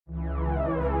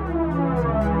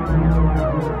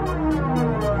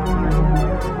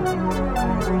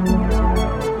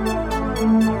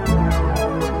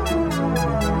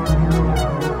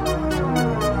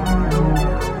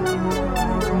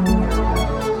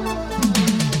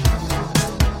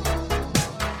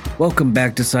Welcome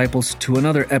back, disciples, to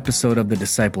another episode of the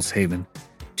Disciples Haven.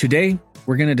 Today,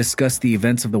 we're going to discuss the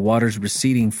events of the waters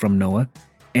receding from Noah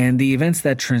and the events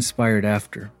that transpired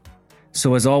after.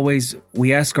 So as always,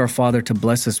 we ask our Father to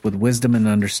bless us with wisdom and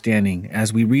understanding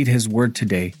as we read His Word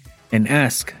today, and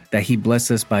ask that He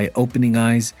bless us by opening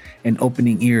eyes and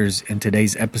opening ears in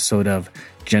today's episode of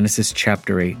Genesis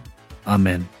chapter 8.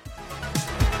 Amen.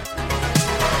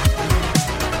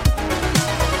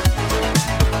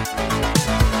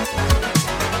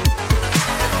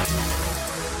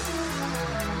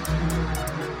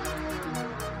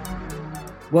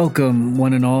 Welcome,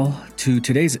 one and all, to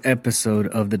today's episode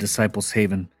of the Disciples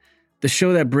Haven, the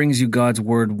show that brings you God's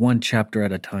Word one chapter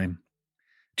at a time.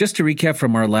 Just to recap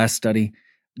from our last study,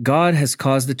 God has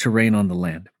caused it to rain on the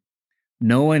land.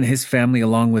 Noah and his family,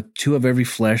 along with 2 of every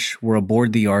flesh, were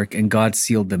aboard the ark, and God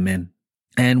sealed them in.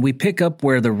 And we pick up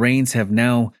where the rains have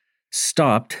now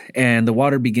stopped and the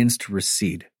water begins to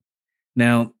recede.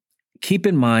 Now, keep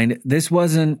in mind, this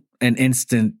wasn't an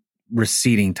instant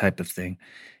receding type of thing.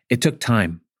 It took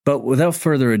time. But without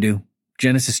further ado,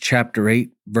 Genesis chapter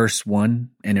 8, verse 1,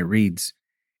 and it reads,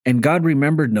 "And God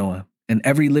remembered Noah and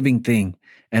every living thing,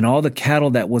 and all the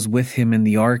cattle that was with him in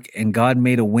the ark, and God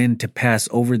made a wind to pass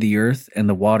over the earth, and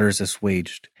the waters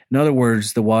assuaged." In other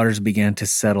words, the waters began to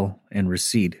settle and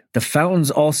recede. "The fountains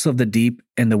also of the deep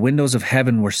and the windows of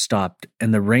heaven were stopped,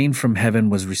 and the rain from heaven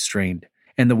was restrained.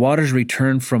 And the waters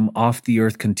returned from off the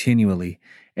earth continually.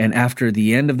 And after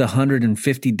the end of the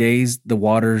 150 days, the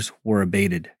waters were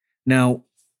abated." Now,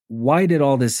 why did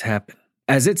all this happen?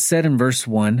 As it said in verse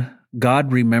 1,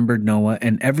 God remembered Noah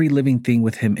and every living thing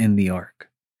with him in the ark.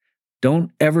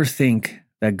 Don't ever think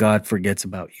that God forgets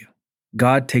about you.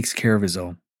 God takes care of his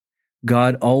own.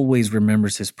 God always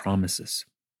remembers his promises.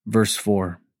 Verse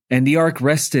 4, "And the ark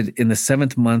rested in the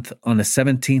 7th month on the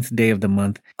 17th day of the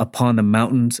month upon the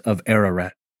mountains of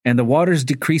Ararat. And the waters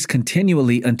decreased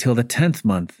continually until the 10th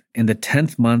month. In the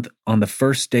 10th month, on the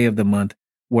 1st day of the month,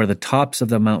 were the tops of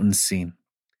the mountains seen."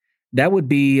 That would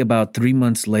be about 3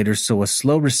 months later, so a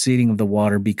slow receding of the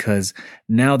water because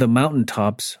now the mountain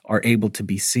tops are able to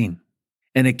be seen.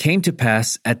 "And it came to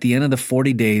pass at the end of the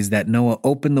 40 days that Noah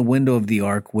opened the window of the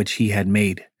ark which he had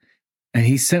made. And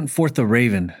he sent forth a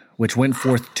raven, which went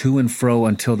forth to and fro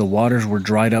until the waters were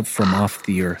dried up from off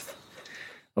the earth."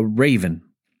 A raven.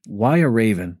 Why a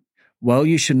raven? Well,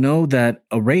 you should know that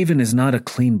a raven is not a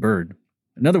clean bird.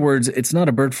 In other words, it's not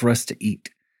a bird for us to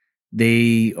eat.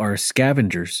 They are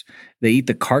scavengers. They eat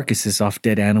the carcasses off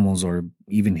dead animals or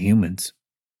even humans.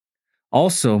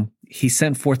 Also, he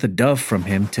sent forth a dove from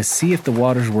him to see if the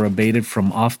waters were abated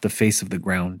from off the face of the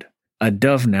ground. A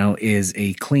dove now is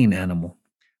a clean animal.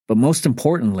 But most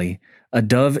importantly, a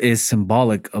dove is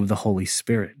symbolic of the Holy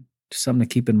Spirit. Something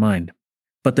to keep in mind.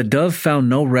 "But the dove found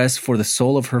no rest for the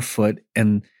sole of her foot,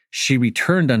 and she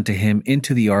returned unto him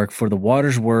into the ark, for the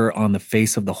waters were on the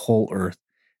face of the whole earth.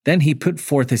 Then he put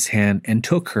forth his hand and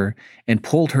took her and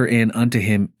pulled her in unto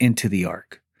him into the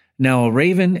ark." Now a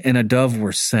raven and a dove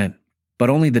were sent,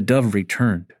 but only the dove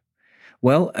returned.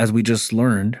 Well, as we just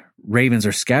learned, ravens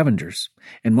are scavengers,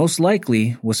 and most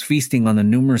likely was feasting on the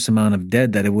numerous amount of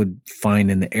dead that it would find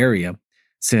in the area,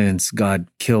 since God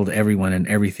killed everyone and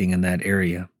everything in that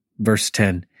area. Verse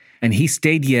 10, "And he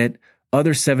stayed yet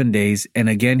other 7 days, and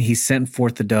again he sent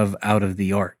forth the dove out of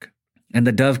the ark. And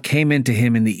the dove came into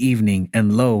him in the evening,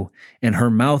 and lo, and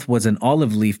her mouth was an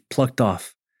olive leaf plucked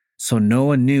off. So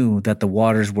Noah knew that the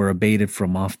waters were abated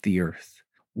from off the earth."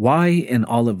 Why an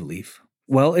olive leaf?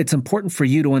 Well, it's important for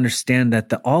you to understand that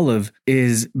the olive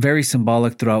is very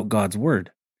symbolic throughout God's word.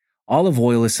 Olive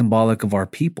oil is symbolic of our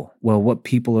people. Well, what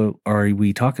people are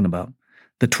we talking about?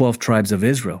 The 12 tribes of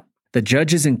Israel. The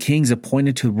judges and kings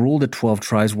appointed to rule the 12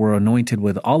 tribes were anointed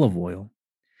with olive oil.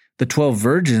 The 12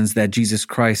 virgins that Jesus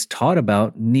Christ taught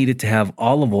about needed to have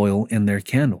olive oil in their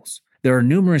candles. There are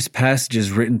numerous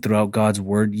passages written throughout God's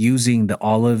word using the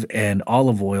olive and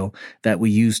olive oil that we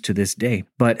use to this day.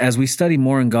 But as we study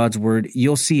more in God's word,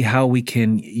 you'll see how we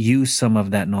can use some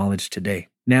of that knowledge today.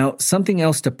 Now, something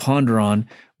else to ponder on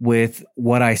with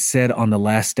what I said on the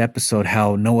last episode,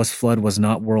 how Noah's flood was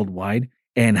not worldwide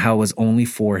and how it was only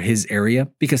for his area.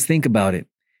 Because think about it.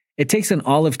 It takes an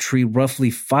olive tree roughly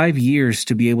 5 years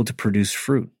to be able to produce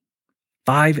fruit.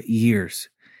 5 years.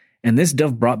 And this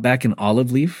dove brought back an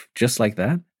olive leaf just like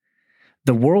that.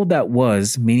 The world that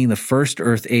was, meaning the first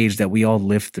earth age that we all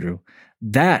lived through,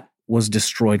 that was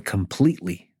destroyed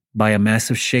completely. by a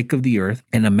massive shake of the earth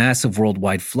and a massive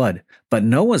worldwide flood. But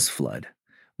Noah's flood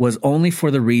was only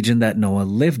for the region that Noah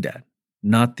lived at,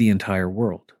 not the entire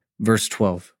world. Verse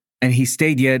 12, and he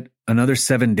stayed yet another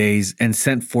 7 days and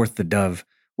sent forth the dove,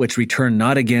 which returned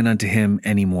not again unto him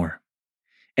any more.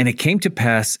 And it came to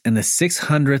pass in the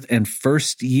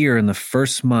 601st year, in the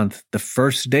first month, the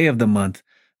first day of the month,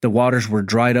 the waters were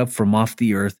dried up from off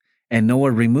the earth, and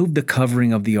Noah removed the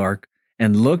covering of the ark,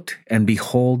 and looked, and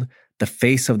behold, the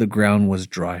face of the ground was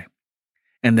dry.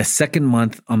 And the second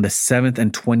month, on the 7th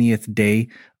and 20th day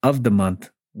of the month,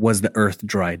 was the earth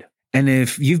dried. And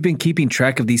if you've been keeping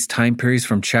track of these time periods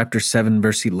from chapter 7,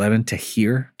 verse 11 to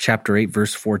here, chapter 8,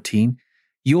 verse 14,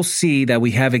 you'll see that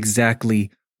we have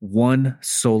exactly 1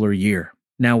 solar year.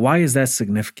 Now, why is that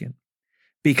significant?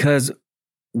 Because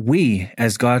we,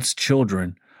 as God's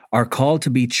children, are called to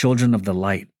be children of the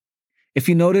light. If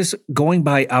you notice, going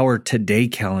by our today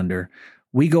calendar,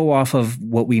 we go off of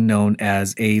what we know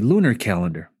as a lunar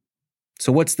calendar.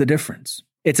 So what's the difference?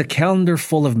 It's a calendar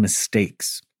full of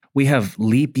mistakes. We have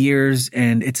leap years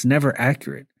and it's never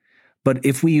accurate. But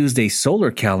if we used a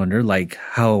solar calendar, like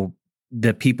how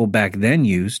the people back then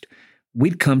used,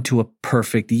 we'd come to a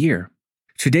perfect year.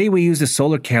 Today we use the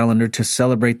solar calendar to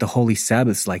celebrate the holy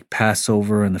Sabbaths like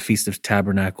Passover and the Feast of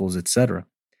Tabernacles, etc.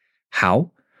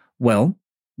 How? Well,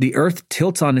 the earth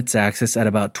tilts on its axis at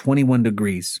about 21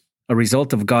 degrees, a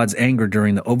result of God's anger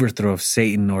during the overthrow of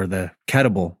Satan, or the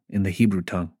Kadabol in the Hebrew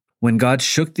tongue. When God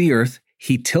shook the earth,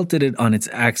 he tilted it on its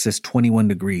axis 21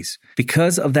 degrees.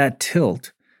 Because of that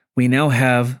tilt, we now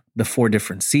have the 4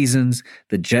 different seasons,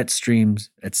 the jet streams,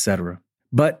 etc.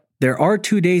 But there are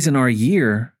 2 days in our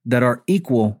year that are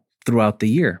equal throughout the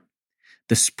year,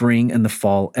 the spring and the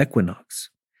fall equinox.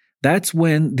 That's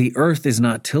when the earth is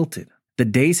not tilted. The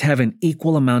days have an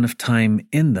equal amount of time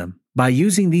in them. By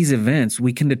using these events,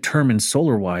 we can determine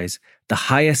solar-wise the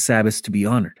highest Sabbaths to be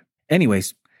honored.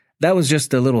 Anyways, that was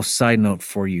just a little side note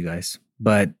for you guys.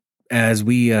 But as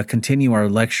we continue our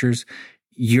lectures,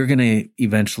 you're going to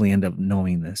eventually end up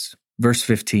knowing this. Verse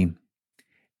 15,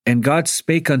 and God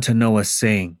spake unto Noah,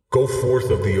 saying, Go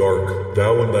forth of the ark,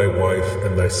 thou and thy wife,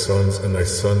 and thy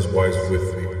sons' wives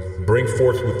with thee. Bring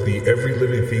forth with thee every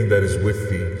living thing that is with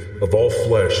thee, of all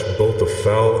flesh, both of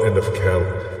fowl and of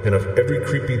cattle, and of every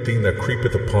creeping thing that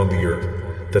creepeth upon the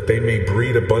earth, that they may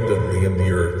breed abundantly in the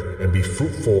earth, and be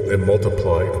fruitful and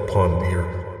multiply upon the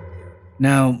earth.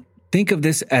 Now, think of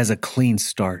this as a clean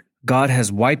start. God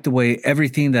has wiped away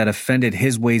everything that offended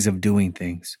his ways of doing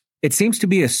things. It seems to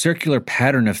be a circular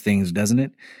pattern of things, doesn't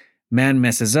it? Man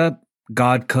messes up,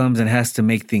 God comes and has to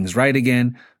make things right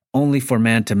again, only for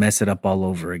man to mess it up all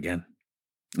over again.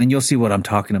 And you'll see what I'm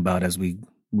talking about as we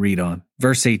read on.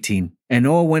 Verse 18, and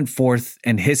Noah went forth,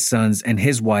 and his sons, and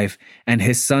his wife, and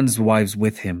his sons' wives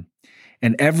with him.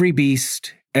 And every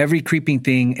beast, every creeping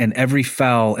thing, and every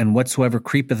fowl, and whatsoever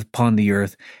creepeth upon the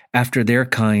earth, after their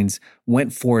kinds,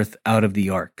 went forth out of the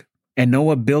ark. And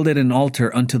Noah builded an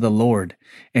altar unto the Lord,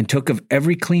 and took of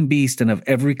every clean beast and of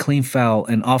every clean fowl,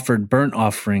 and offered burnt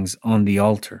offerings on the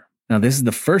altar. Now, this is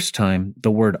the first time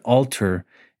the word altar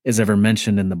is ever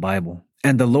mentioned in the Bible.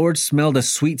 And the Lord smelled a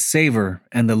sweet savor,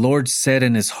 and the Lord said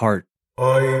in his heart,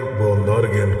 I will not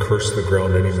again curse the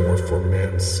ground any more for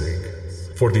man's sake.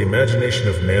 For the imagination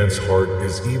of man's heart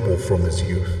is evil from his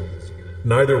youth.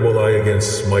 Neither will I again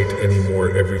smite any more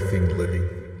everything living,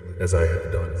 as I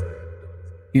have done.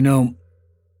 You know,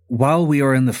 while we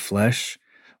are in the flesh,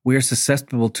 we are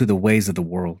susceptible to the ways of the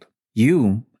world.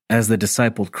 You, as the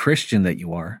discipled Christian that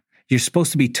you are, you're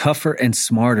supposed to be tougher and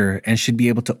smarter and should be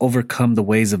able to overcome the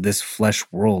ways of this flesh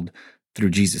world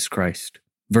through Jesus Christ.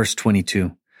 Verse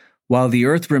 22, while the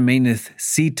earth remaineth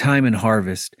seed time and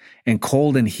harvest, and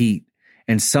cold and heat,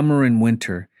 and summer and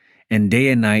winter, and day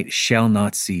and night shall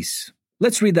not cease.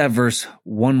 Let's read that verse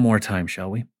one more time,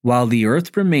 shall we? While the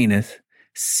earth remaineth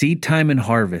seed time and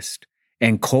harvest,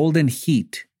 and cold and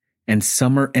heat, and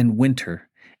summer and winter,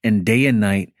 and day and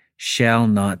night shall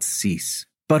not cease.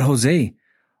 But Jose,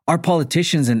 our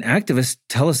politicians and activists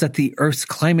tell us that the Earth's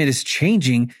climate is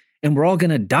changing and we're all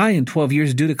going to die in 12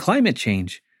 years due to climate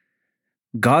change.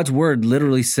 God's word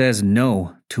literally says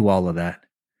no to all of that.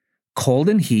 Cold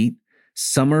and heat,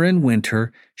 summer and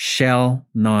winter shall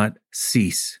not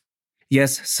cease.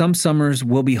 Yes, some summers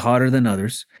will be hotter than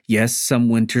others. Yes, some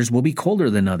winters will be colder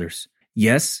than others.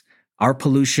 Yes, our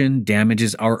pollution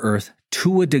damages our Earth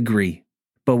to a degree,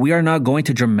 but we are not going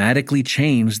to dramatically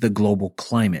change the global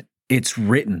climate. It's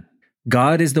written.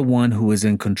 God is the one who is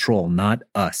in control, not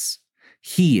us.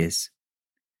 He is.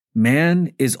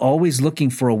 Man is always looking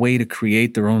for a way to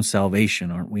create their own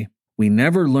salvation, aren't we? We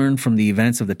never learn from the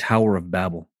events of the Tower of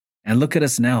Babel. And look at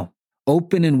us now.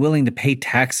 open and willing to pay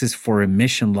taxes for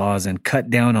emission laws and cut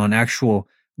down on actual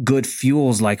good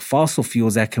fuels like fossil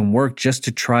fuels that can work just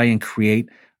to try and create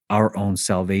our own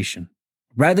salvation.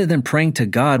 Rather than praying to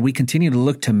God, we continue to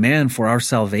look to man for our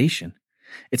salvation.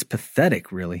 It's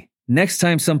pathetic, really. Next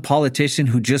time some politician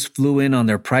who just flew in on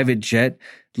their private jet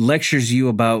lectures you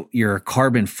about your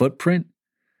carbon footprint,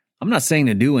 I'm not saying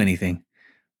to do anything,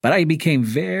 but I became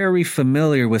very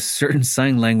familiar with certain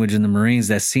sign language in the Marines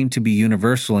that seem to be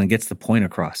universal and gets the point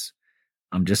across.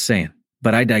 I'm just saying,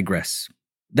 but I digress.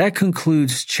 That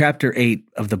concludes chapter 8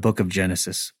 of the book of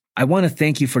Genesis. I want to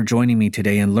thank you for joining me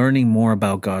today and learning more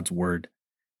about God's Word.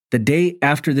 The day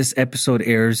after this episode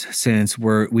airs, since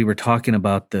we were talking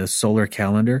about the solar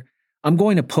calendar, I'm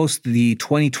going to post the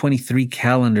 2023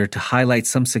 calendar to highlight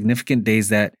some significant days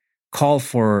that call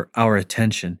for our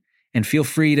attention. And feel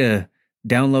free to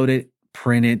download it,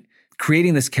 print it.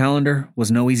 Creating this calendar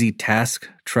was no easy task,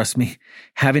 trust me.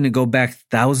 Having to go back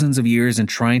thousands of years and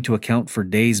trying to account for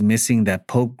days missing that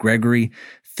Pope Gregory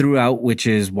threw out, which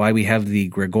is why we have the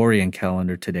Gregorian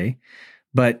calendar today.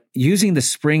 But using the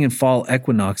spring and fall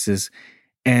equinoxes,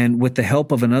 and with the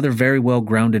help of another very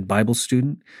well-grounded Bible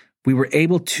student, we were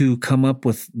able to come up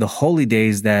with the holy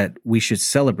days that we should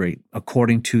celebrate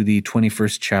according to the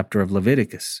 21st chapter of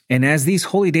Leviticus. And as these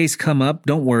holy days come up,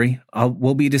 don't worry,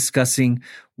 we'll be discussing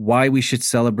why we should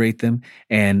celebrate them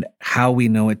and how we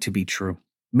know it to be true.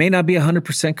 May not be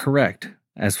 100% correct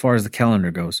as far as the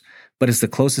calendar goes, but it's the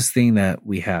closest thing that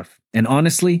we have. And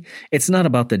honestly, it's not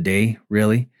about the day,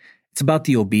 really. It's about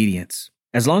the obedience.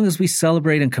 As long as we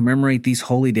celebrate and commemorate these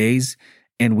holy days,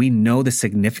 and we know the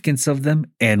significance of them,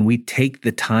 and we take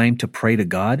the time to pray to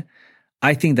God,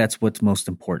 I think that's what's most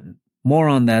important. More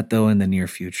on that, though, in the near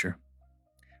future.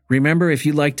 Remember, if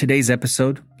you liked today's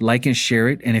episode, like and share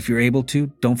it, and if you're able to,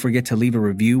 don't forget to leave a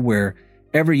review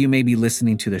wherever you may be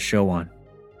listening to the show on.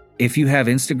 If you have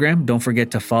Instagram, don't forget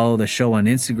to follow the show on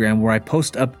Instagram, where I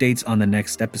post updates on the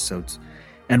next episodes.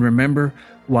 And remember,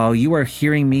 while you are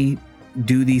hearing me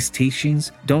do these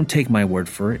teachings, don't take my word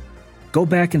for it. Go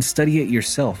back and study it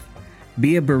yourself.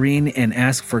 Be a Berean and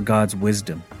ask for God's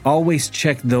wisdom. Always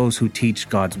check those who teach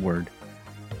God's word.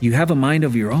 You have a mind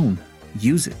of your own.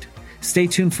 Use it. Stay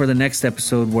tuned for the next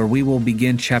episode where we will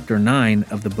begin chapter 9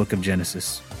 of the book of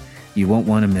Genesis. You won't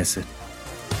want to miss it.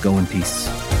 Go in peace.